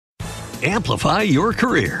Amplify your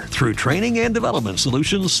career through training and development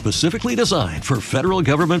solutions specifically designed for federal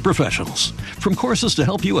government professionals. From courses to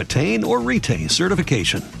help you attain or retain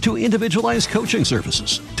certification, to individualized coaching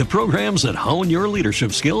services, to programs that hone your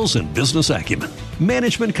leadership skills and business acumen,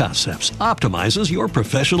 Management Concepts optimizes your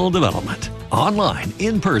professional development. Online,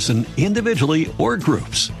 in person, individually, or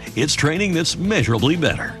groups, it's training that's measurably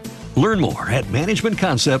better. Learn more at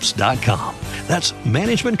managementconcepts.com. That's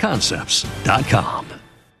managementconcepts.com.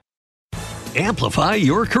 Amplify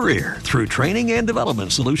your career through training and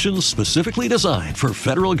development solutions specifically designed for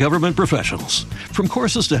federal government professionals. From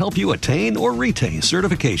courses to help you attain or retain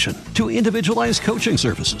certification, to individualized coaching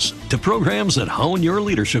services, to programs that hone your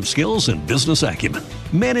leadership skills and business acumen,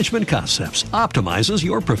 Management Concepts optimizes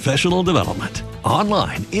your professional development.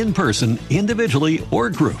 Online, in person, individually, or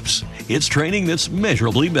groups, it's training that's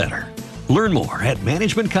measurably better. Learn more at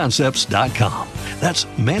managementconcepts.com. That's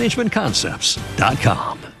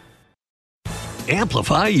managementconcepts.com.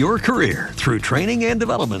 Amplify your career through training and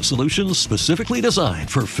development solutions specifically designed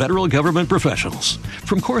for federal government professionals.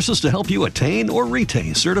 From courses to help you attain or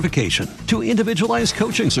retain certification, to individualized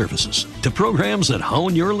coaching services, to programs that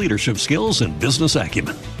hone your leadership skills and business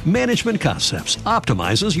acumen, Management Concepts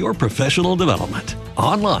optimizes your professional development.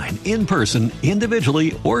 Online, in person,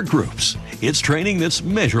 individually, or groups, it's training that's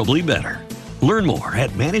measurably better. Learn more at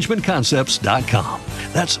managementconcepts.com.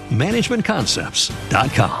 That's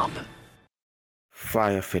managementconcepts.com.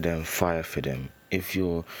 Fire for them, fire for them. If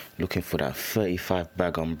you're looking for that 35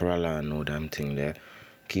 bag umbrella and all damn thing there,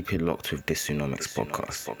 keep it locked with this Tsunomics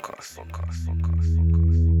podcast.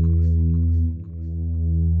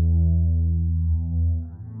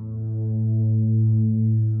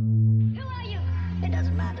 Who are you? It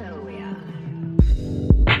doesn't matter who we are.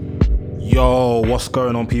 Yo, what's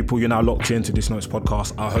going on, people? You're now locked into this Notes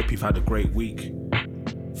podcast. I hope you've had a great week.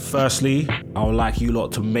 Firstly, I would like you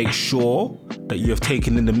lot to make sure that you have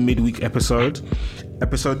taken in the midweek episode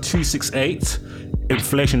 268,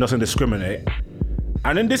 Inflation Doesn't Discriminate.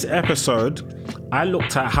 And in this episode, I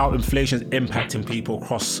looked at how inflation is impacting people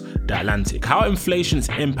across the Atlantic, how inflation is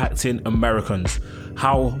impacting Americans,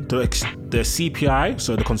 how the CPI,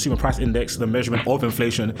 so the Consumer Price Index, the measurement of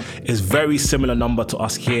inflation, is very similar number to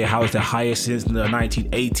us here, how it's the highest since the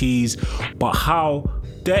 1980s, but how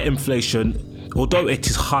their inflation, although it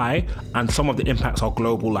is high and some of the impacts are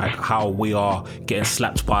global, like how we are getting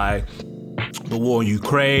slapped by the war in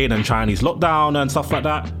Ukraine and Chinese lockdown and stuff like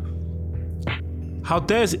that, how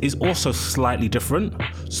theirs is also slightly different.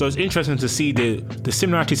 So it's interesting to see the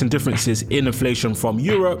similarities and differences in inflation from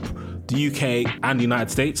Europe, the UK and the United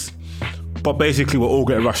States. But basically we're all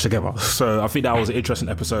getting rushed together. So I think that was an interesting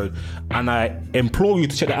episode, and I implore you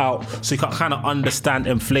to check it out so you can kind of understand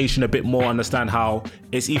inflation a bit more, understand how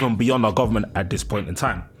it's even beyond our government at this point in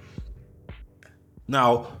time.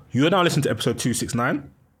 Now, you're now listening to episode 269.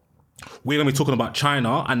 We're going to be talking about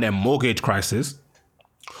China and their mortgage crisis.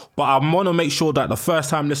 But I want to make sure that the first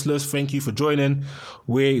time listeners, thank you for joining.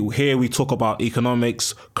 We talk about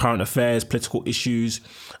economics, current affairs, political issues,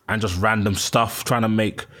 and just random stuff, trying to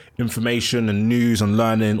make information and news and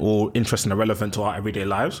learning all interesting and relevant to our everyday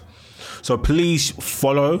lives. So please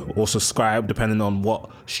follow or subscribe depending on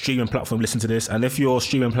what streaming platform you listen to this. And if your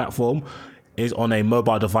streaming platform is on a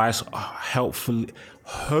mobile device,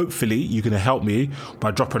 hopefully you can help me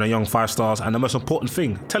by dropping a young 5 stars. And the most important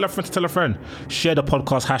thing, tell a friend to tell a friend. Share the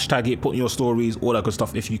podcast, hashtag it, put in your stories, all that good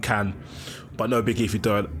stuff if you can. But no biggie if you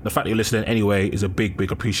don't. The fact that you're listening anyway is a big,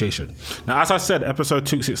 big appreciation. Now, as I said, episode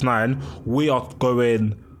 269, we are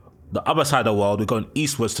going the other side of the world. We're going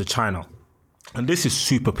eastwards to China. And this is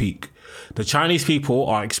super peak. The Chinese people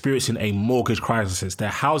are experiencing a mortgage crisis. Their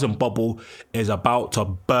housing bubble is about to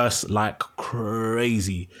burst like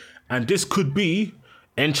crazy. And this could be,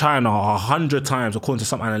 in China, 100 times, according to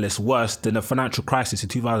some analysts, worse than the financial crisis in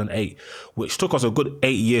 2008, which took us a good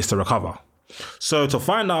 8 years to recover. So to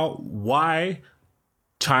find out why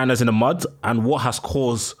China's in the mud and what has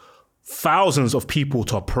caused thousands of people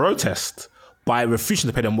to protest by refusing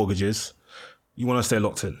to pay their mortgages, you want to stay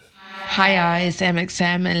locked in. Hi, it's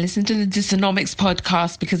MXM, and listen to the Dysonomics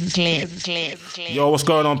podcast because it's lit. Yo, what's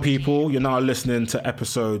going on, people? You're now listening to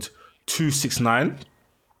episode 269,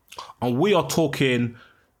 and we are talking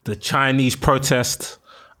the Chinese protest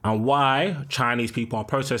and why Chinese people are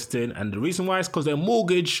protesting. And the reason why is because their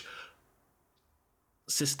mortgage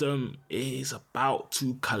system is about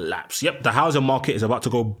to collapse. Yep, the housing market is about to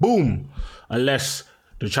go boom unless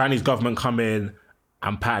the Chinese government come in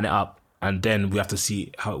and pattern it up, and then we have to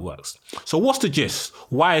see how it works. So what's the gist?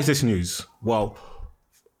 Why is this news? Well,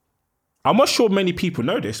 I'm not sure many people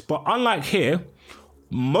know this, but unlike here,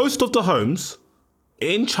 most of the homes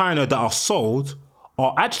in China that are sold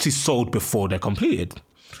are actually sold before they're completed.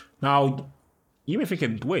 Now, you may be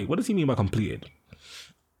thinking, wait, what does he mean by completed?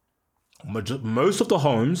 Most of the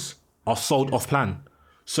homes are sold off plan.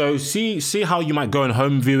 So see how you might go on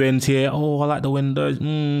home viewings here. Oh, I like the windows.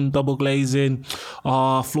 Double glazing.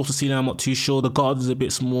 Floor to ceiling, I'm not too sure. The garden's a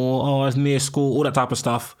bit small. Oh, it's near school. All that type of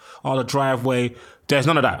stuff. Oh, the driveway. There's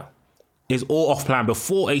none of that. It's all off plan.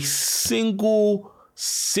 Before a single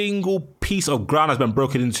piece of ground has been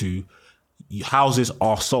broken into, houses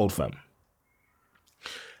are sold, fam.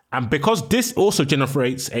 And because this also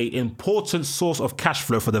generates an important source of cash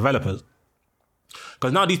flow for developers.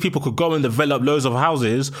 Because now these people could go and develop loads of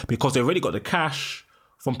houses because they've already got the cash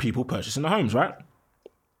from people purchasing the homes, right?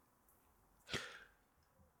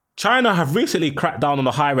 China have recently cracked down on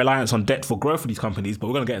the high reliance on debt for growth for these companies, but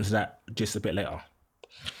we're going to get into that just a bit later.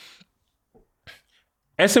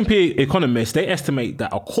 S&P economists, they estimate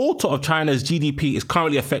that a quarter of China's GDP is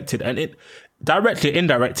currently affected, and it directly or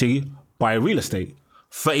indirectly, by real estate.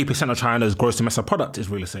 30% of China's gross domestic product is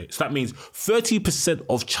real estate. So that means 30%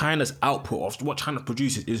 of China's output, of what China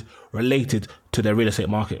produces, is related to their real estate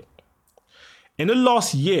market. In the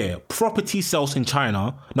last year, property sales in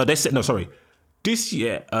China, this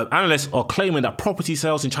year, analysts are claiming that property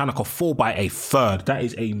sales in China could fall by a third. That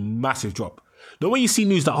is a massive drop. The way you see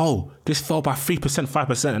news that, this fell by 3%,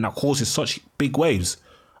 5%, and that causes such big waves,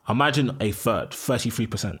 imagine a third,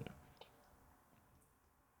 33%.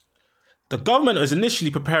 The government is initially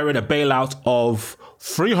preparing a bailout of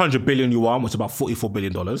 300 billion yuan, which is about $44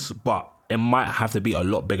 billion, but it might have to be a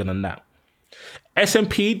lot bigger than that.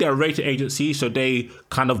 S&P, they're a rating agency, so they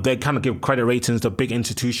kind of give credit ratings to big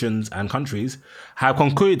institutions and countries, have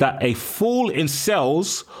concluded that a fall in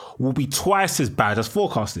sales will be twice as bad as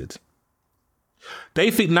forecasted. They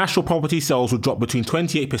think national property sales will drop between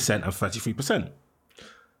 28% and 33%.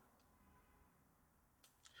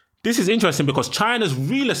 This is interesting because China's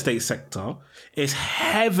real estate sector is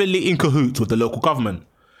heavily in cahoots with the local government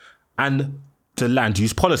and the land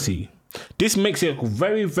use policy. This makes it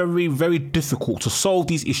very, very, very difficult to solve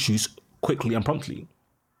these issues quickly and promptly.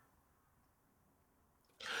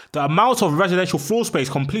 The amount of residential floor space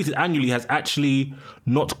completed annually has actually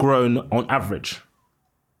not grown on average.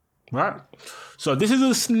 Right? So this is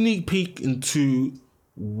a sneak peek into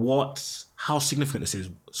how significant this is.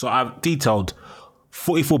 So I've detailed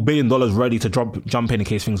 $44 billion ready to jump in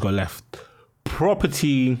case things go left.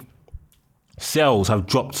 Property sales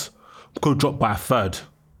could drop by a third.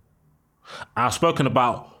 I've spoken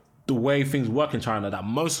about the way things work in China, that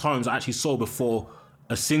most homes are actually sold before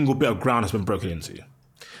a single bit of ground has been broken into.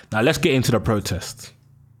 Now let's get into the protests.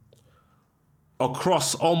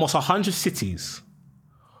 Across almost 100 cities,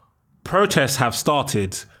 protests have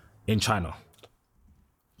started in China.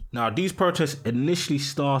 Now these protests initially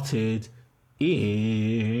started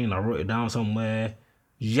I wrote it down somewhere,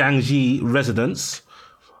 Jiangxi residents.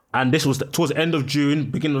 And this was towards the end of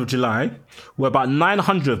June, beginning of July, where about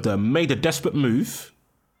 900 of them made a desperate move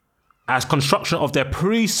as construction of their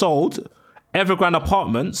pre-sold Evergrande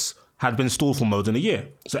apartments had been stalled for more than a year.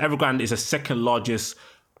 So Evergrande is the second largest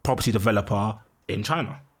property developer in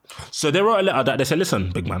China. So they wrote a letter that they said,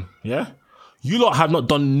 listen, big man, you lot have not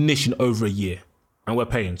done this in over a year and we're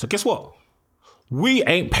paying. So guess what? We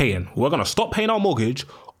ain't paying. We're going to stop paying our mortgage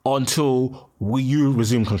until you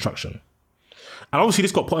resume construction. And obviously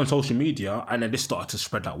this got put on social media and then this started to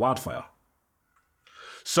spread like wildfire.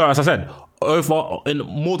 So as I said, in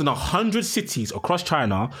more than 100 cities across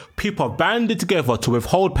China, people have banded together to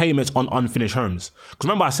withhold payments on unfinished homes. Because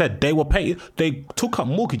remember I said they took up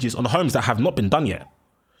mortgages on homes that have not been done yet.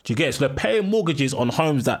 Do you get it? So they're paying mortgages on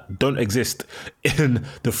homes that don't exist in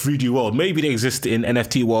the 3D world. Maybe they exist in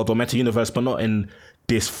NFT world or Meta Universe, but not in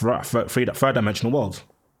this third dimensional world.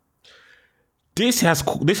 This has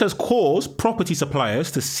caused property suppliers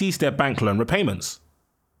to cease their bank loan repayments.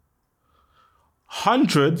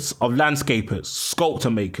 Hundreds of landscapers, sculptor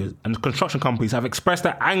makers, and construction companies have expressed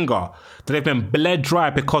their anger that they've been bled dry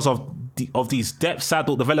because of these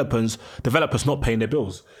debt-saddled developers not paying their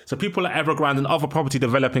bills. So people like Evergrande and other property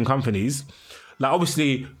developing companies, like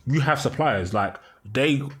obviously you have suppliers, like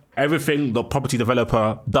everything the property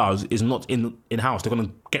developer does is not in-house. They're going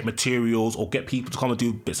to get materials or get people to come and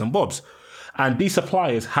do bits and bobs. And these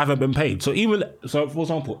suppliers haven't been paid. So for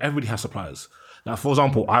example, everybody has suppliers. Now, for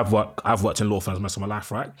example, I've worked in law firms most of my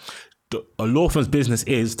life, right? A law firm's business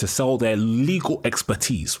is to sell their legal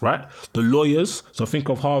expertise, right? The lawyers, so think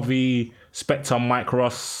of Harvey Specter, Mike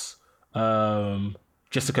Ross,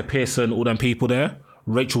 Jessica Pearson, all them people there,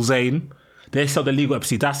 Rachel Zane. They sell their legal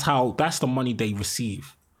expertise. That's the money they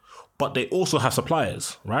receive. But they also have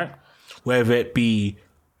suppliers, right? Whether it be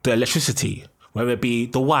the electricity, whether it be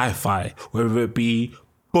the Wi-Fi, whether it be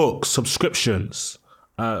books, subscriptions,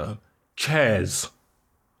 chairs,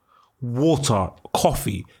 water,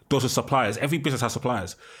 coffee. Those are suppliers. Every business has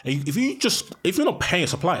suppliers. And if you're not paying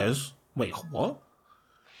suppliers, wait, what?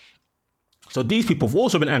 So these people have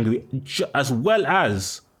also been angry, as well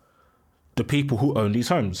as the people who own these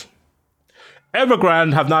homes.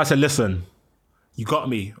 Evergrande have now said, listen, you got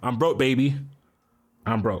me. I'm broke, baby.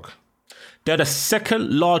 I'm broke. They're the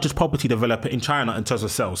second largest property developer in China in terms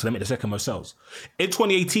of sales. So they make the second most sales. In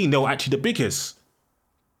 2018, they were actually the biggest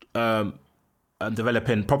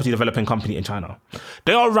property developing company in China.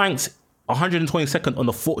 They are ranked 122nd on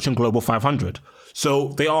the Fortune Global 500. So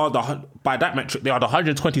they are by that metric, they are the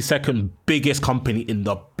 122nd biggest company in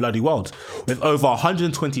the bloody world with over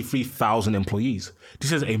 123,000 employees.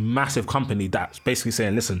 This is a massive company that's basically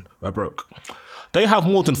saying, listen, we're broke. They have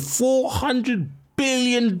more than $400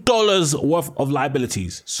 billion worth of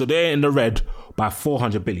liabilities. So they're in the red by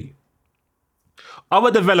 $400 billion.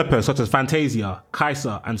 Other developers such as Fantasia,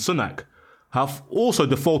 Kaiser, and Sunac have also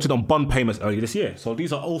defaulted on bond payments earlier this year. So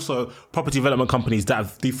these are also property development companies that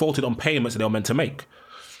have defaulted on payments that they were meant to make.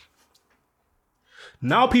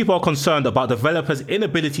 Now people are concerned about developers'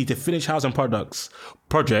 inability to finish housing projects,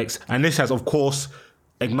 and this has, of course,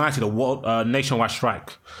 ignited a nationwide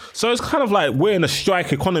strike. So it's kind of like we're in a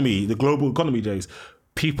strike economy, the global economy days.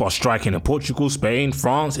 People are striking in Portugal, Spain,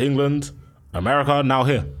 France, England, America, now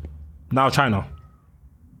China.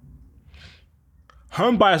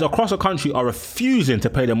 Home buyers across the country are refusing to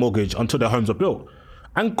pay their mortgage until their homes are built.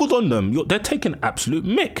 And good on them, they're taking absolute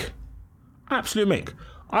mick. Absolute mick.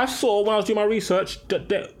 I saw when I was doing my research that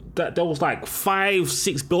there was like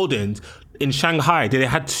 5-6 buildings in Shanghai that they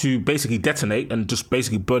had to basically detonate and just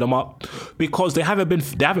basically blow them up because they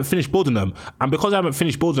haven't finished building them. And because they haven't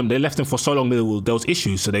finished building them, they left them for so long there was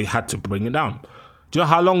issues, so they had to bring it down. Do you know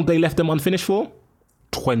how long they left them unfinished for?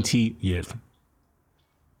 20 years.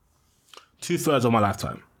 2/3 of my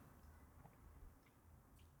lifetime.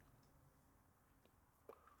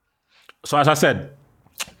 So as I said,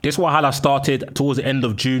 this Wahala started towards the end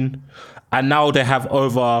of June, and now they have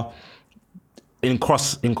over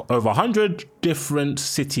 100 different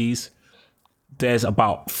cities. There's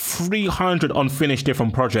about 300 unfinished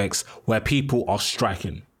different projects where people are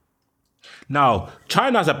striking. Now,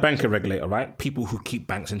 China has a banking regulator, right? People who keep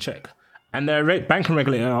banks in check. And their banking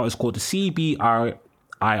regulator is called the CBIRC,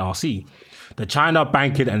 the China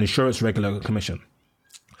Banking and Insurance Regulatory Commission.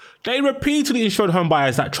 They repeatedly assured home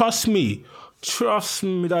buyers that, trust me,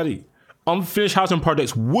 daddy, unfinished housing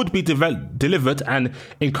projects would be delivered and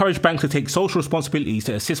encourage banks to take social responsibilities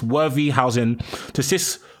to assist worthy housing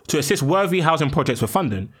projects with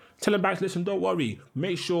funding. Telling banks, listen, don't worry,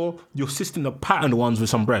 make sure you're assisting the patterned ones with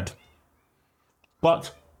some bread.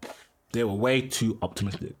 But they were way too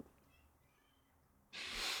optimistic.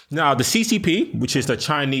 Now, the CCP, which is the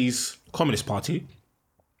Chinese Communist Party,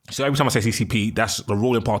 so every time I say CCP, that's the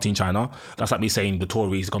ruling party in China. That's like me saying the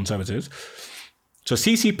Tories, the Conservatives. So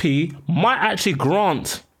CCP might actually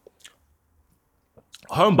grant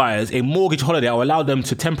home buyers a mortgage holiday or allow them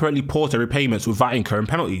to temporarily pause their repayments without incurring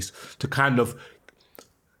penalties to kind of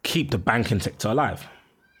keep the banking sector alive.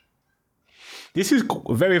 This is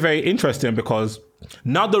very, very interesting because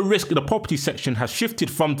now the risk in the property section has shifted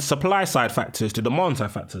from supply side factors to demand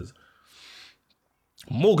side factors.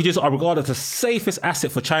 Mortgages are regarded as the safest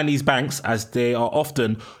asset for Chinese banks as they are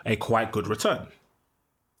often a quite good return.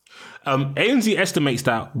 ANZ estimates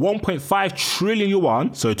that 1.5 trillion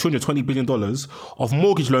yuan, so $220 billion, of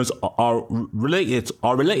mortgage loans are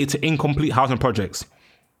related to incomplete housing projects,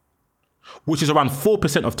 which is around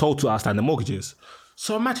 4% of total outstanding mortgages.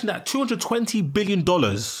 So imagine that $220 billion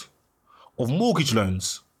of mortgage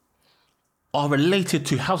loans are related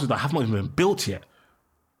to houses that have not even been built yet.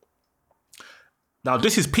 Now,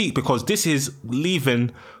 this is peak because this is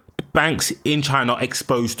leaving banks in China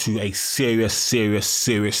exposed to a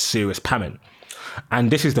serious famine.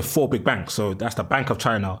 And this is the 4 big banks. So that's the Bank of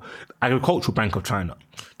China, Agricultural Bank of China,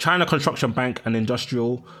 China Construction Bank, and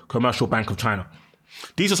Industrial Commercial Bank of China.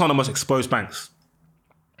 These are some of the most exposed banks.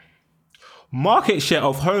 Market share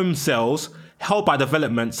of home sales held by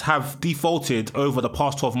developments have defaulted over the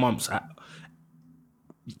past 12 months at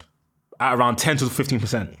around 10 to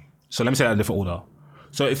 15%. So let me say that in a different order.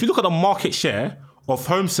 So if you look at the market share of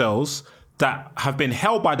home sales that have been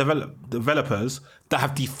held by developers that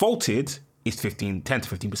have defaulted, is 10 to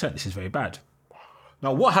 15%. This is very bad.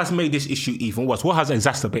 Now, what has made this issue even worse? What has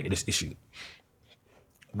exacerbated this issue?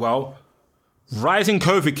 Well, rising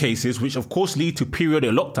COVID cases, which of course lead to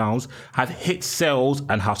periodic lockdowns, have hit sales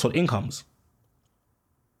and household incomes.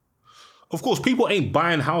 Of course, people ain't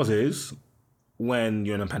buying houses when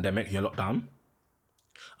you're in a pandemic, you're locked down.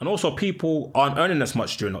 And also people aren't earning as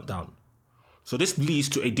much during lockdown. So this leads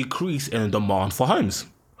to a decrease in demand for homes.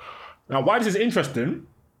 Now, why this is interesting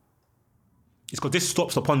is because this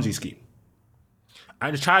stops the Ponzi scheme.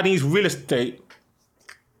 And the Chinese real estate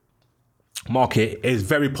market is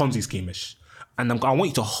very Ponzi scheme-ish. And I want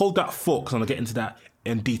you to hold that thought because I'm going to get into that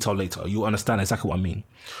in detail later. You'll understand exactly what I mean.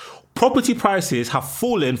 Property prices have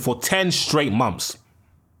fallen for 10 straight months.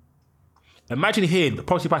 Imagine here, the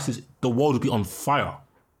property prices, the world would be on fire.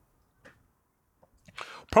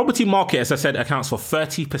 Property market, as I said, accounts for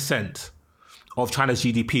 30% of China's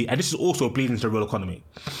GDP, and this is also bleeding into the real economy.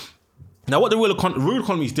 Now, what the real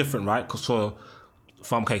economy is different, right? So,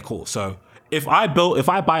 okay, cool. So, if I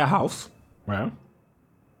buy a house, right?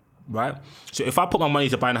 So, if I put my money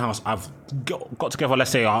to buying a house, I've got together,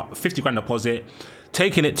 let's say, a 50 grand deposit,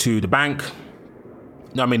 taking it to the bank.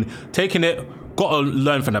 Got a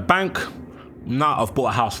loan from the bank. Now I've bought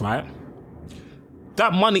a house, right?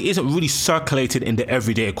 That money isn't really circulated in the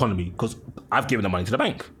everyday economy because I've given the money to the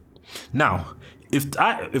bank. Now,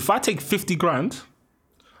 if I take 50 grand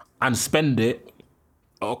and spend it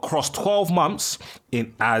across 12 months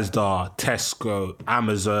in Asda, Tesco,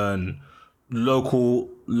 Amazon, local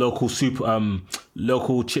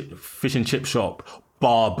fish and chip shop,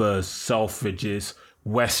 Barbers, Selfridges,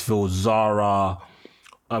 Westfield, Zara,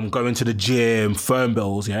 going to the gym, phone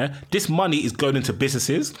bills, yeah? This money is going into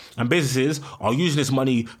businesses, and businesses are using this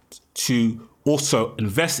money to also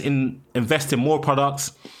invest in more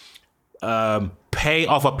products, pay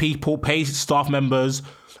other people, pay staff members,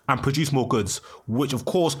 and produce more goods, which of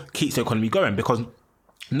course keeps the economy going because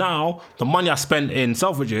now the money I spend in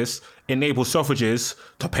Selfridges enables Selfridges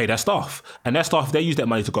to pay their staff, and their staff, they use that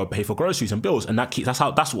money to go pay for groceries and bills, and that's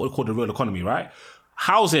what we call the real economy, right?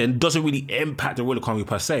 Housing doesn't really impact the real economy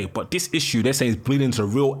per se, but this issue, they're saying, is bleeding into the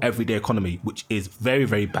real everyday economy, which is very,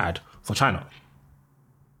 very bad for China.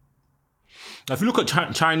 Now, if you look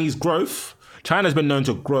at Chinese growth, China's been known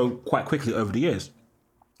to grow quite quickly over the years.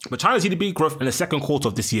 But China's GDP growth in the second quarter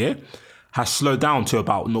of this year has slowed down to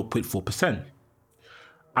about 0.4%.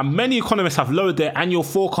 And many economists have lowered their annual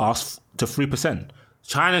forecast to 3%.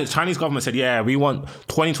 Chinese government said, yeah, we want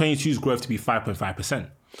 2022's growth to be 5.5%.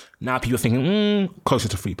 Now people are thinking, closer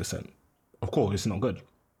to 3%. Of course, it's not good.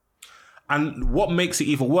 And what makes it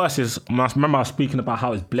even worse is, remember I was speaking about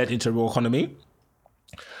how it's bled into the real economy?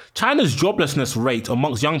 China's joblessness rate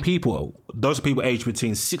amongst young people, those people aged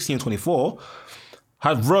between 16 and 24,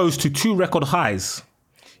 have rose to 2 record highs,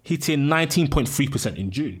 hitting 19.3%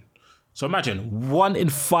 in June. So imagine 1 in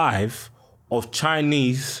 5 of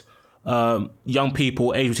Chinese young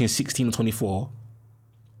people aged between 16 and 24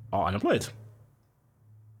 are unemployed.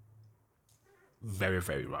 Very,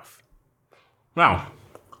 very rough. Now,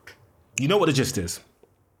 you know what the gist is.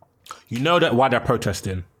 You know that why they're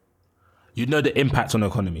protesting. You know the impact on the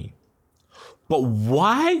economy. But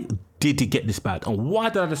why did it get this bad? And why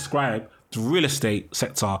did I describe the real estate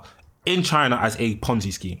sector in China as a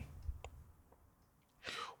Ponzi scheme?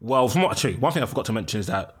 Well, one thing I forgot to mention is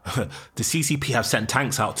that the CCP have sent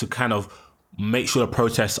tanks out to kind of make sure the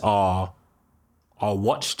protests are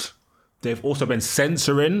watched. They've also been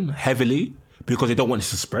censoring heavily because they don't want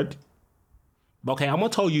this to spread. Okay, I'm going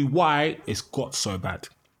to tell you why it's got so bad.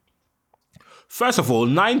 First of all,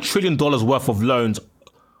 $9 trillion worth of loans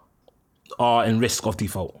are in risk of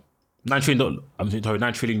default. 9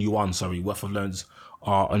 trillion yuan, worth of loans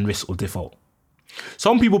are in risk of default.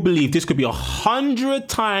 Some people believe this could be 100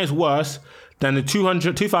 times worse than the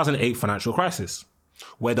 2008 financial crisis,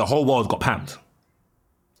 where the whole world got pammed.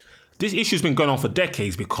 This issue has been going on for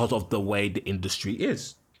decades because of the way the industry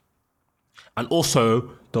is. And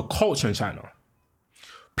also the culture in China.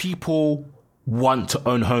 People want to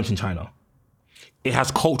own homes in China. It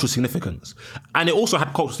has cultural significance. And it also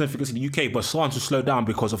had cultural significance in the UK, but starting to slow down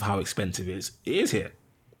because of how expensive it is here.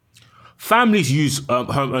 Families use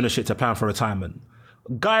home ownership to plan for retirement.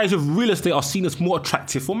 Guys with real estate are seen as more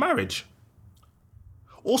attractive for marriage.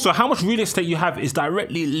 Also, how much real estate you have is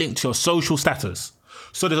directly linked to your social status.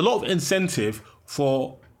 So there's a lot of incentive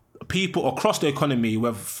for people across the economy,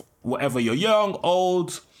 whether you're young,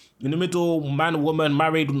 old, in the middle, man, woman,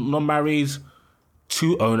 married, non-married,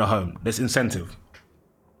 to own a home. There's incentive.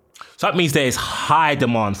 So that means there is high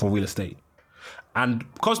demand for real estate. And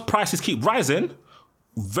because prices keep rising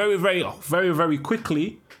very, very, very, very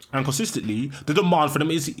quickly and consistently, the demand for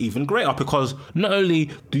them is even greater because not only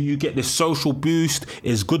do you get this social boost,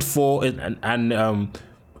 is good for it, and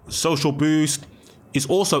social boost is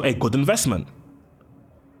also a good investment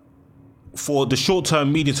for the short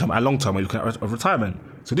term, medium term, and long term when you're looking at retirement.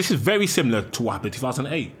 So this is very similar to what happened in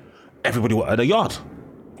 2008. Everybody wanted a yard.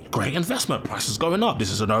 Great investment. Prices going up.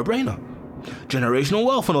 This is a no-brainer. Generational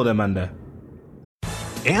wealth and all them, man, there.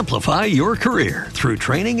 Amplify your career through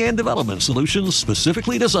training and development solutions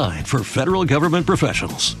specifically designed for federal government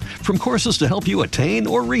professionals. From courses to help you attain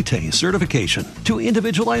or retain certification, to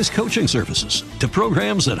individualized coaching services, to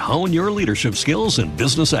programs that hone your leadership skills and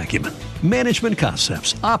business acumen, Management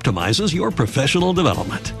Concepts optimizes your professional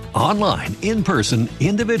development. Online, in person,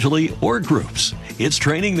 individually, or groups, it's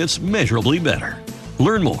training that's measurably better.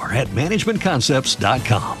 Learn more at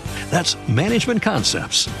managementconcepts.com. That's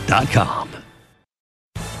managementconcepts.com.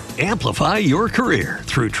 Amplify your career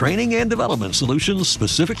through training and development solutions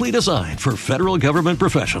specifically designed for federal government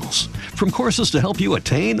professionals. From courses to help you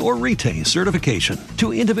attain or retain certification,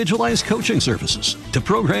 to individualized coaching services, to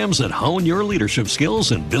programs that hone your leadership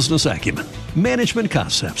skills and business acumen, Management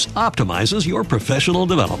Concepts optimizes your professional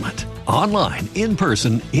development. Online, in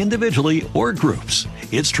person, individually, or groups,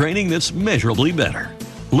 it's training that's measurably better.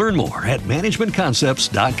 Learn more at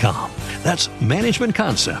managementconcepts.com. That's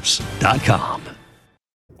managementconcepts.com.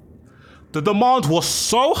 The demand was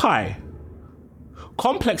so high,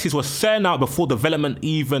 complexes were selling out before development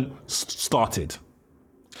even started.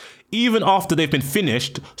 Even after they've been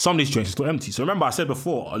finished, some of these joints are still empty. So remember I said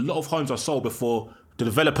before, a lot of homes are sold before the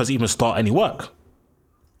developers even start any work.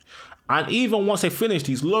 And even once they finish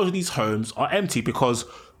these, loads of these homes are empty because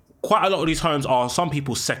quite a lot of these homes are some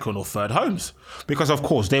people's second or third homes. Because of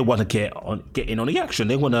course they want to get in on the action.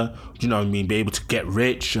 They want to, be able to get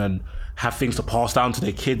rich and have things to pass down to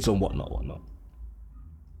their kids and whatnot.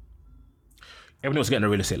 Everyone's getting a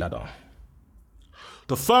real estate ladder.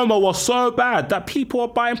 The FOMO was so bad that people are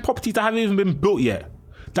buying properties that haven't even been built yet.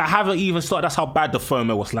 That haven't even started. That's how bad the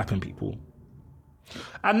FOMO was slapping people.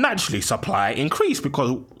 And naturally, supply increased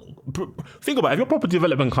because, think about it, if you're a property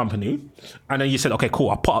development company and then you said, okay,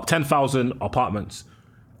 cool, I put up 10,000 apartments.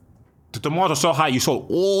 The demand was so high, you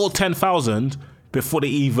sold all 10,000 before they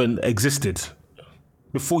even existed.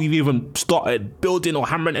 Before you even started building or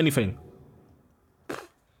hammering anything.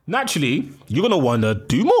 Naturally, you're going to want to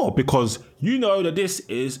do more because you know that this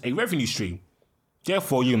is a revenue stream.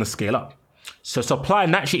 Therefore, you're going to scale up. So supply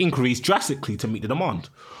naturally increased drastically to meet the demand.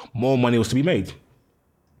 More money was to be made.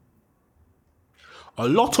 A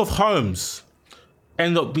lot of homes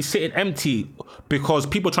end up be sitting empty because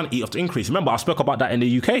people are trying to eat off the increase. Remember, I spoke about that in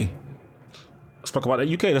the UK. That's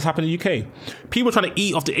happened in the UK. People trying to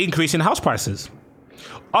eat off the increase in house prices.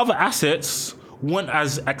 Other assets weren't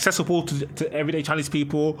as accessible to everyday Chinese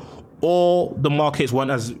people, or the markets weren't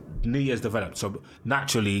as nearly as developed. So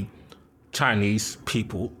naturally, Chinese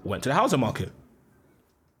people went to the housing market.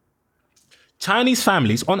 Chinese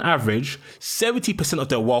families, on average, 70% of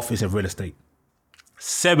their wealth is in real estate.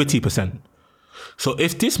 70%. So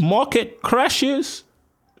if this market crashes,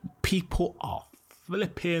 people are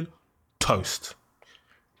flipping toast.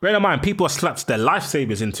 Bear in mind, people have slapped their life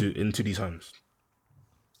savers into these homes.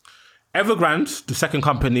 Evergrande, the second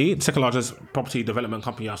largest property development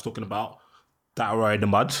company I was talking about, that are in the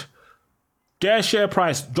mud, their share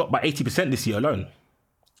price dropped by 80% this year alone.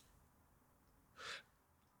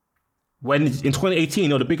 When in 2018,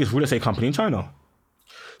 they were the biggest real estate company in China.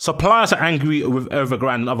 Suppliers are angry with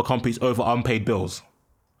Evergrande and other companies over unpaid bills.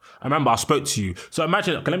 I remember I spoke to you. So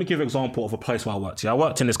imagine, okay, let me give you an example of a place where I worked. I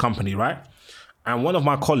worked in this company, right? And one of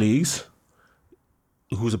my colleagues,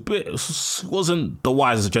 who wasn't the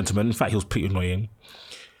wisest gentleman. In fact, he was pretty annoying.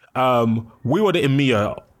 We were the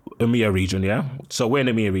EMEA region, yeah? So we're in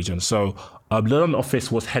the EMEA region. So the London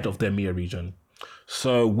office was head of the EMEA region.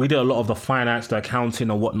 So we did a lot of the finance, the accounting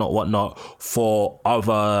and whatnot for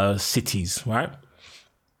other cities, right?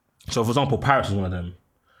 So for example, Paris is one of them.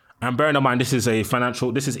 And bearing in mind, this is economic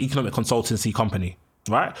consultancy company.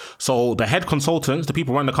 Right? So the head consultants, the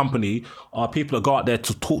people running the company, are people that go out there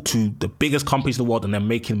to talk to the biggest companies in the world and they're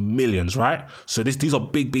making millions, right? So these are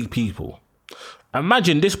big people.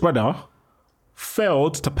 Imagine this brother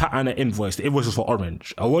failed to pattern an invoice. The invoice was for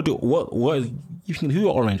Orange. What you think, who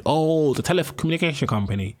are Orange? Oh, the telecommunication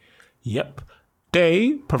company. Yep.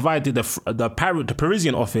 They provided the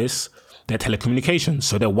Parisian office their telecommunications,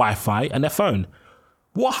 so their Wi-Fi and their phone.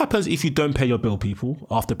 What happens if you don't pay your bill, people,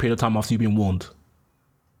 after a period of time after you've been warned?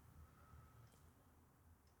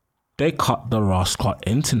 They cut the Rascal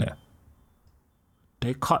internet.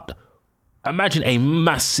 Imagine a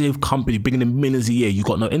massive company bringing in millions a year, you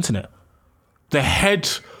got no internet. The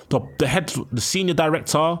senior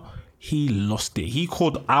director, he lost it. He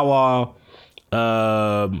called our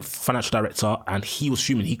financial director and he was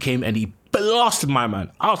fuming. He came and he blasted my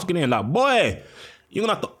man. I was looking at him like, boy, you're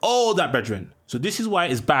gonna have to owe that, brethren. So this is why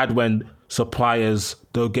it's bad when suppliers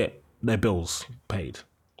don't get their bills paid.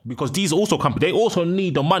 Because these also companies, they also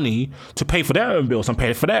need the money to pay for their own bills and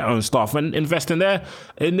pay for their own stuff and invest in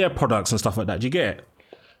their products and stuff like that. Do you get it?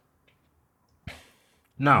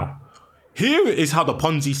 Now, here is how the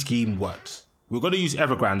Ponzi scheme works. We're going to use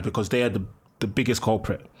Evergrande because they are the biggest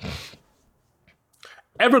culprit.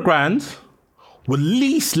 Evergrande will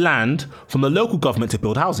lease land from the local government to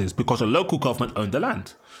build houses because the local government owned the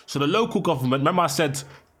land. So the local government, remember I said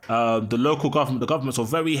the governments are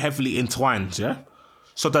very heavily entwined, yeah?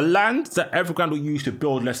 So the land that Evergrande will use to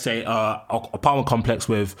build, let's say, an apartment complex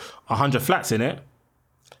with 100 flats in it,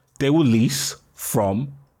 they will lease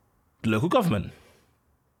from the local government.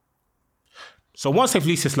 So once they've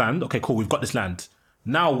leased this land, okay, cool, we've got this land.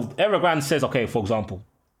 Now, Evergrande says, okay, for example,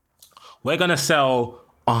 we're going to sell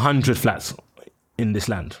 100 flats in this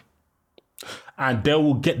land. And they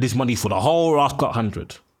will get this money for the whole last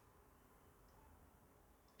 100.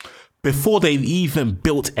 Before they've even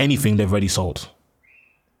built anything they've already sold.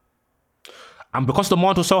 And because the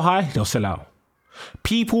demand was so high, they'll sell out.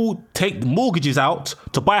 People take mortgages out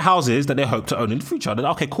to buy houses that they hope to own in the future. They're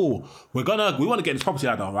like, okay, cool. We want to get this property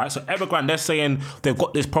out now, right? So Evergrande, they're saying they've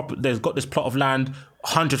got this plot of land,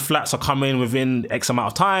 100 flats are coming within X amount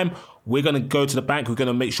of time. We're going to go to the bank. We're going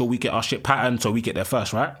to make sure we get our shit patterned so we get there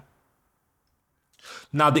first, right?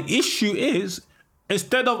 Now, the issue is,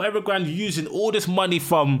 instead of Evergrande using all this money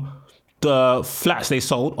from the flats they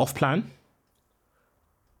sold off plan,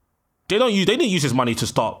 they didn't use this money to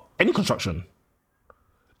start any construction.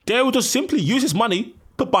 They will just simply use this money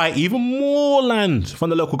to buy even more land from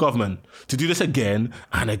the local government to do this again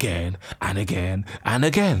and again and again and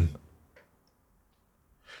again.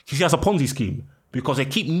 You see, that's a Ponzi scheme because they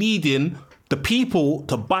keep needing the people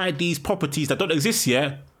to buy these properties that don't exist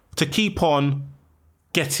yet to keep on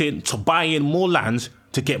buying more land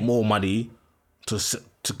to get more money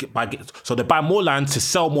so they buy more land to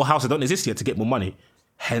sell more houses that don't exist yet to get more money.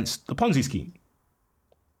 Hence the Ponzi scheme.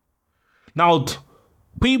 Now,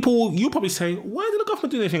 you probably say, why did the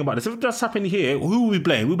government do anything about this? If that's happened here, who will we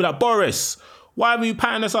blame? We'll be like, Boris, why are you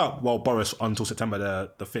patting us up? Well, Boris until September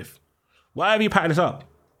the 5th. Why are you patting us up?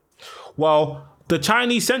 Well, the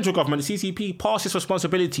Chinese central government, the CCP, passed its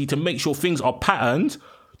responsibility to make sure things are patterned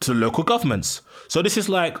to local governments. So this is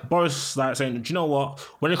like Boris saying, do you know what?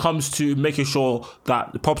 When it comes to making sure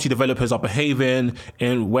that the property developers are behaving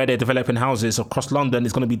in where they're developing houses across London,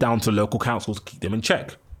 it's going to be down to local councils to keep them in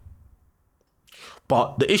check.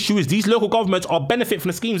 But the issue is these local governments are benefit from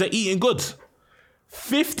the schemes, they're eating good.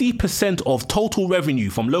 50% of total revenue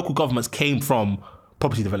from local governments came from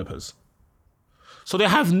property developers. So they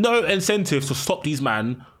have no incentive to stop these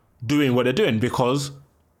men doing what they're doing because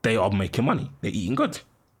they are making money. They're eating good.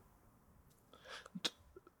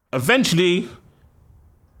 Eventually,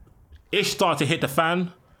 ish started to hit the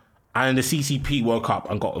fan and the CCP woke up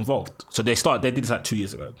and got involved. So they did this like 2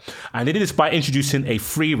 years ago. And they did this by introducing a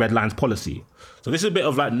free red lines policy. So this is a bit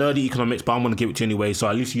of like nerdy economics, but I'm going to give it to you anyway. So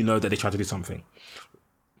at least you know that they tried to do something.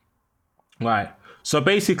 Right. So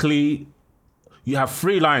basically, you have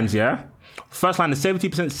 3 lines, yeah? First line is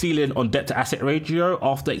 70% ceiling on debt to asset ratio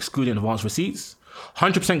after excluding advance receipts.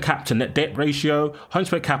 100% cap to net debt ratio.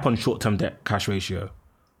 100% cap on short-term debt cash ratio.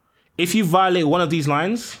 If you violate one of these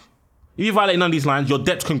lines, if you violate none of these lines, your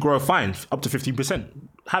debt can grow fine up to 15%.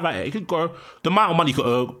 Have at it. It could grow. The amount of money you could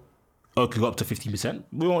owe could go up to 15%.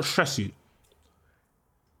 We won't stress you.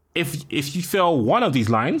 If you fail one of these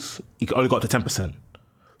lines, you can only go up to 10%.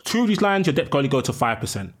 2 of these lines, your debt can only go to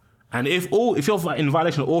 5%. And if you're in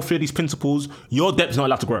violation of all 3 of these principles, your debt is not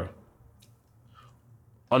allowed to grow.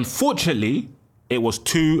 Unfortunately, it was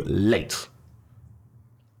too late.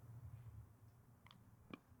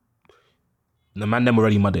 The man them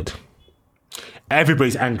already muddied.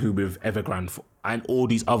 Everybody's angry with Evergrande and all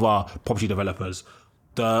these other property developers.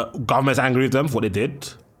 The government's angry with them for what they did.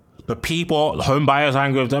 The people, the home buyers are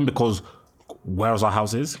angry with them because where's our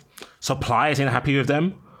houses? Suppliers ain't happy with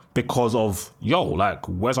them because of,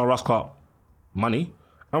 where's our Ross Clark money?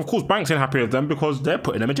 And of course, banks ain't happy with them because they're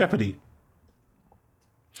putting them in jeopardy.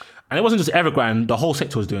 And it wasn't just Evergrande, the whole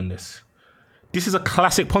sector was doing this. This is a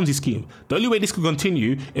classic Ponzi scheme. The only way this could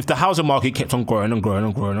continue if the housing market kept on growing and growing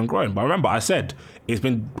and growing and growing. But remember, I said it's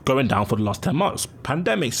been going down for the last 10 months.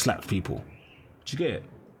 Pandemic slapped people. Did you get it?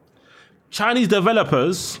 Chinese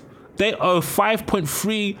developers, they owe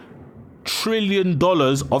 $5.3 trillion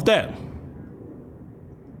of debt.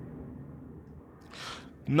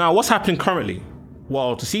 Now, what's happening currently?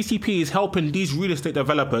 Well, the CCP is helping these real estate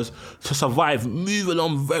developers to survive, moving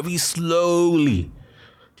on very slowly,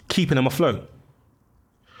 keeping them afloat.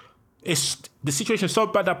 The situation is so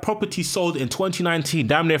bad that properties sold in 2019,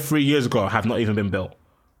 damn near 3 years ago, have not even been built.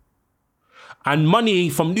 And money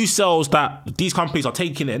from new sales that these companies are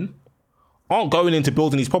taking in aren't going into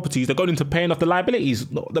building these properties. They're going into paying off the liabilities,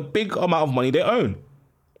 the big amount of money they own.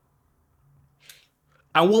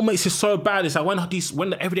 And what makes it so bad is that when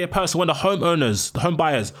the everyday person, when the homeowners, the home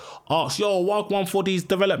buyers ask, yo, what one for these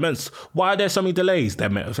developments? Why are there so many delays? They're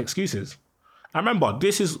met with excuses. And remember,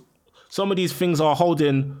 some of these things are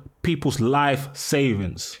holding people's life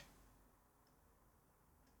savings.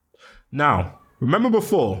 Now, remember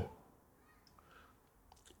before,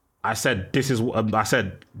 they said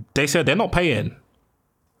they're not paying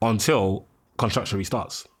until construction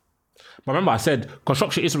restarts. But remember, I said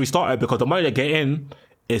construction is restarted because the money they get in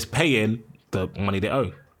is paying the money they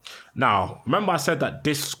owe. Now, remember I said that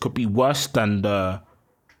this could be worse than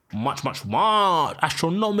much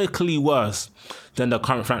astronomically worse than the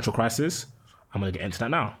current financial crisis. I'm going to get into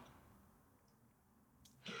that now.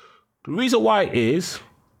 The reason why is,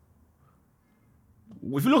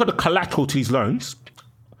 if you look at the collateral to these loans,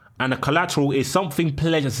 and the collateral is something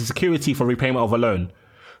pledged as a security for repayment of a loan,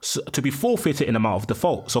 to be forfeited in amount of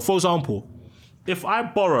default. So, for example, if I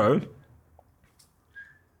borrow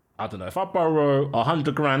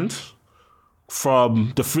 100 grand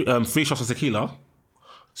from the free shots of tequila,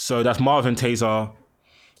 so that's Marvin, Taser,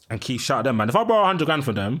 and Keith, shout at them, man. If I borrow 100 grand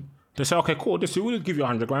from them, they say, okay, cool, we'll give you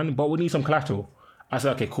 100 grand, but we need some collateral. I say,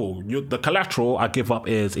 okay, cool. The collateral I give up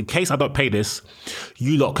is, in case I don't pay this,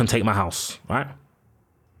 you lot can take my house, right?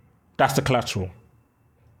 That's the collateral.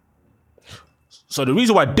 So the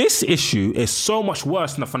reason why this issue is so much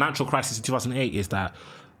worse than the financial crisis in 2008 is that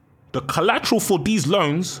the collateral for these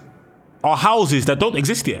loans are houses that don't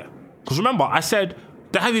exist yet. Because remember, I said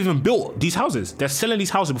they haven't even built these houses. They're selling these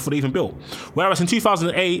houses before they even built. Whereas in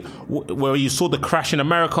 2008, where you saw the crash in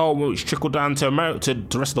America, which trickled down to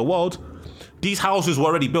the rest of the world, these houses were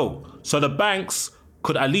already built. So the banks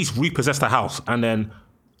could at least repossess the house and then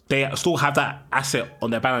they still have that asset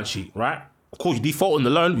on their balance sheet, right? Of course, you default on the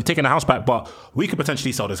loan, you're taking the house back, but we could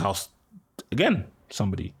potentially sell this house again,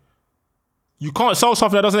 somebody. You can't sell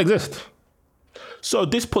something that doesn't exist. So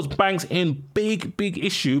this puts banks in big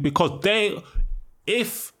issue because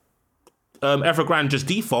if Evergrande just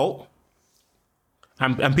default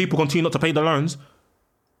and people continue not to pay the loans,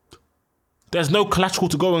 there's no collateral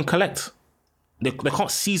to go and collect. They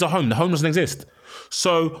can't seize a home. The home doesn't exist.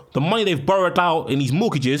 So the money they've borrowed out in these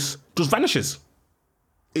mortgages just vanishes.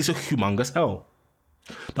 It's a humongous L.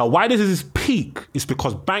 Now, why this is peak is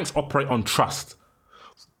because banks operate on trust.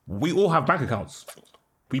 We all have bank accounts.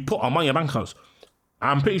 We put our money in bank accounts.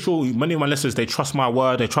 I'm pretty sure many of my listeners, they trust my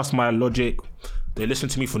word, they trust my logic, they listen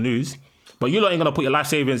to me for news. But you lot ain't gonna put your life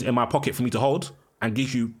savings in my pocket for me to hold and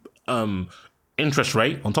give you interest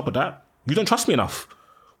rate on top of that. You don't trust me enough.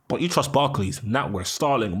 But you trust Barclays, NatWest,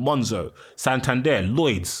 Starling, Monzo, Santander,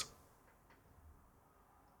 Lloyds.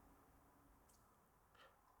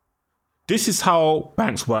 This is how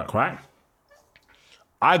banks work, right?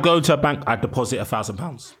 I go to a bank, I deposit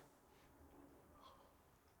 £1,000.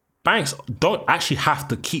 Banks don't actually have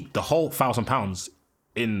to keep the whole £1,000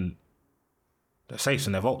 in their safes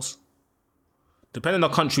and their vaults. Depending on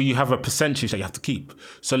the country, you have a percentage that you have to keep.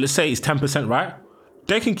 So let's say it's 10%, right?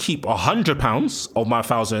 They can keep £100 of my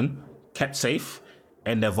 1,000 kept safe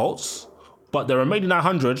in their vaults, but the remaining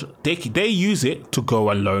 900, they use it to go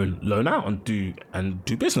and loan out and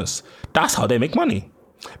do business. That's how they make money.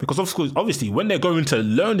 Because obviously, when they're going to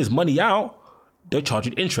loan this money out, they're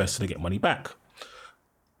charging interest to get money back.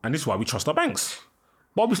 And this is why we trust our banks.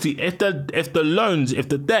 But obviously, if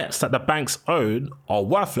the debts that the banks own are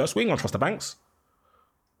worthless, we ain't gonna trust the banks.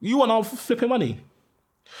 You want our flipping money.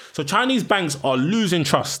 So Chinese banks are losing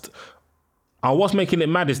trust. And what's making it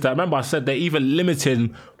mad is that, remember I said they're even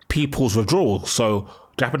limiting people's withdrawals. So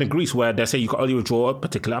it happened in Greece where they say you can only withdraw a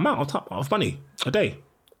particular amount of money a day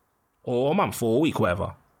or a month or a week,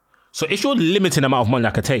 whatever. So if you're limiting the amount of money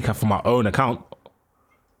I can take from my own account,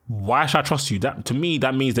 why should I trust you? That, to me,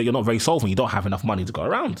 that means that you're not very solvent. You don't have enough money to go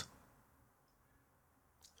around.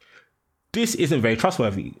 This isn't very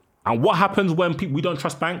trustworthy. And what happens when we don't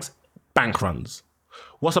trust banks? Bank runs.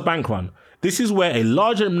 What's a bank run? This is where a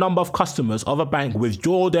larger number of customers of a bank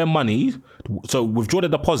withdraw their money, so withdraw their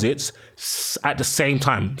deposits at the same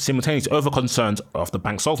time, simultaneously over concerns of the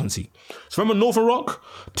bank's solvency. So remember Northern Rock,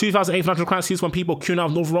 2008 financial crisis, when people queuing out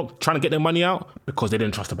of Northern Rock trying to get their money out because they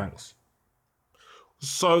didn't trust the banks.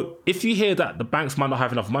 So if you hear that the banks might not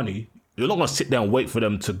have enough money, you're not going to sit there and wait for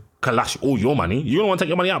them to collapse all your money. You're going to want to take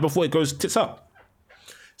your money out before it goes tits up.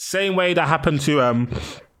 Same way that happened to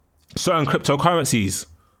certain cryptocurrencies.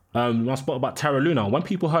 I spoke about Terra Luna. When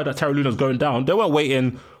people heard that Terra Luna was going down, they weren't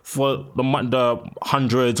waiting for the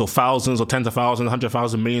hundreds or thousands or tens of thousands,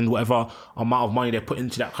 100,000 million, whatever amount of money they put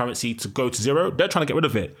into that currency to go to zero. They're trying to get rid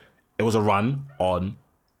of it. It was a run on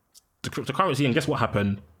the cryptocurrency, and guess what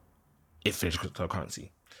happened? It finished cryptocurrency,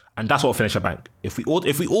 and that's what finished a bank. If we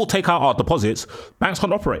all take out our deposits, banks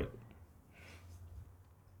can't operate.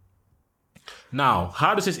 Now,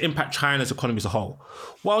 how does this impact China's economy as a whole?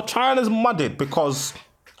 Well, China's muddied because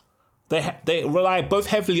they rely both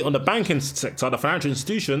heavily on the banking sector, the financial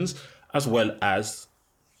institutions, as well as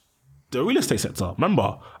the real estate sector.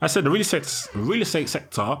 Remember, I said the real estate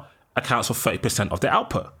sector accounts for 30% of their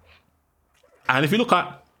output. And if you look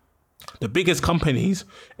at the biggest companies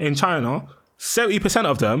in China, 70%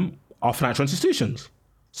 of them are financial institutions.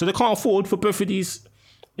 So they can't afford for both of these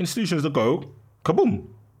institutions to go kaboom.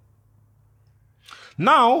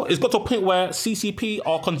 Now, it's got to a point where CCP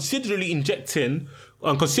are considering injecting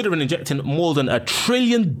more than $1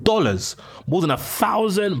 trillion, more than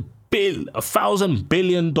 $1,000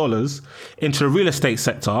 billion into the real estate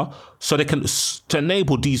sector, so they can to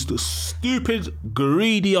enable these stupid,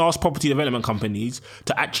 greedy-ass property development companies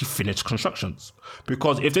to actually finish constructions.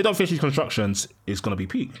 Because if they don't finish these constructions, it's going to be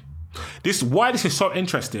peak. Why this is so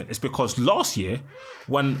interesting is because last year,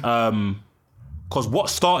 when because what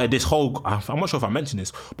started this whole, I'm not sure if I mentioned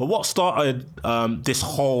this, but what started this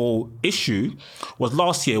whole issue was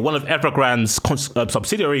last year, one of Evergrande's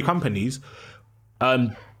subsidiary companies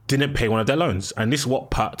didn't pay one of their loans. And this is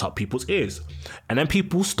what perked up people's ears. And then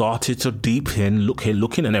people started to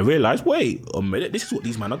looking, and they realized, wait a minute, this is what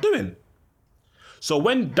these men are doing. So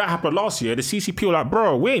when that happened last year, the CCP were like,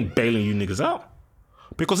 bro, we ain't bailing you niggas out.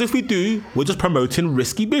 Because if we do, we're just promoting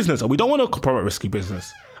risky business, and we don't want to promote risky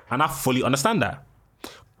business. And I fully understand that.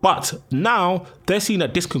 But now they're seeing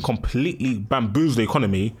that this can completely bamboozle the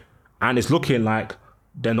economy, and it's looking like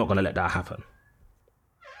they're not going to let that happen.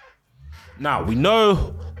 Now, we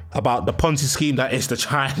know about the Ponzi scheme that is the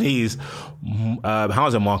Chinese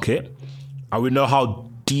housing market, and we know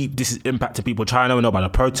how deep this is impacting people in China. We know about the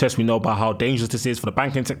protests. We know about how dangerous this is for the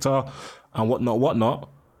banking sector and whatnot.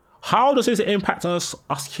 How does this impact us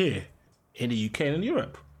here in the UK and in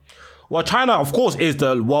Europe? Well, China, of course, is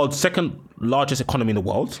the world's second largest economy in the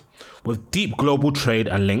world, with deep global trade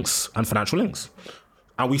and links and financial links.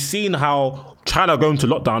 And we've seen how China going to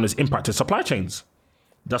lockdown has impacted supply chains.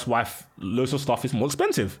 That's why loads of stuff is more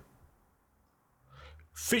expensive.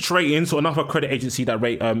 Fitch Ratings, so another credit agency that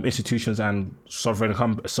rate institutions and sovereign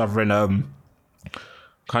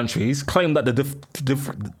countries, claim that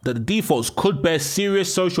the defaults could bear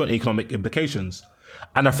serious social and economic implications.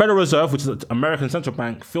 And the Federal Reserve, which is the American central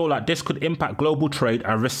bank, feel like this could impact global trade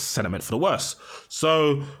and risk sentiment for the worse.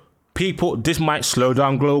 So this might slow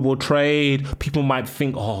down global trade. People might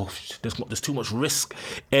think, there's too much risk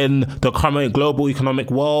in the current global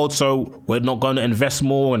economic world, so we're not going to invest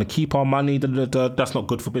more and keep our money. That's not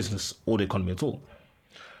good for business or the economy at all.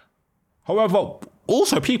 However,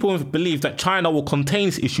 also people believe that China will contain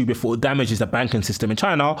this issue before it damages the banking system in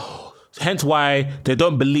China, hence why they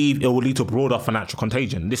don't believe it will lead to broader financial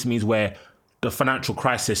contagion. This means where the financial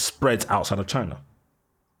crisis spreads outside of China.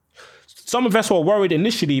 Some investors were worried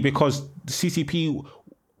initially because the CCP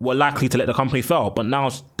were likely to let the company fail, but now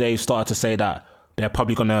they've started to say that they're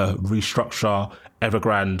probably going to restructure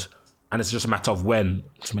Evergrande, and it's just a matter of when,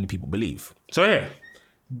 so many people believe. So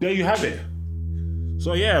there you have it.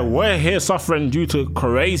 So we're here suffering due to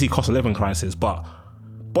crazy cost of living crisis, but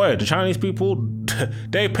boy, the Chinese people,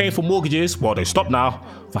 they're paying for mortgages. Well, they stop now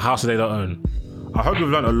for houses they don't own. I hope you've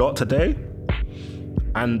learned a lot today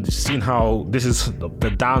and seen how this is the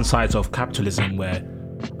downsides of capitalism, where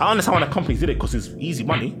I understand why the companies did it because it's easy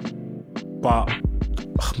money, but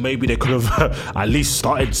maybe they could have at least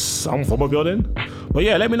started some form of building. But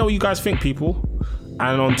let me know what you guys think, people.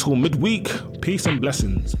 And until midweek, peace and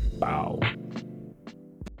blessings. Bow.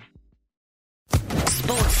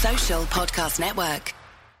 Sports Social Podcast Network.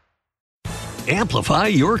 Amplify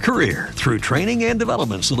your career through training and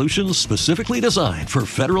development solutions specifically designed for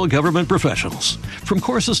federal government professionals. From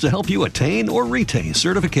courses to help you attain or retain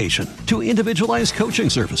certification, to individualized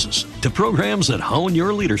coaching services, to programs that hone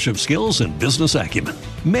your leadership skills and business acumen,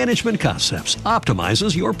 Management Concepts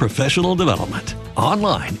optimizes your professional development.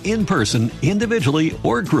 Online, in person, individually,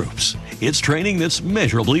 or groups, it's training that's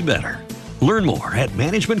measurably better. Learn more at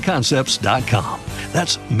managementconcepts.com.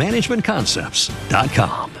 That's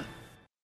managementconcepts.com.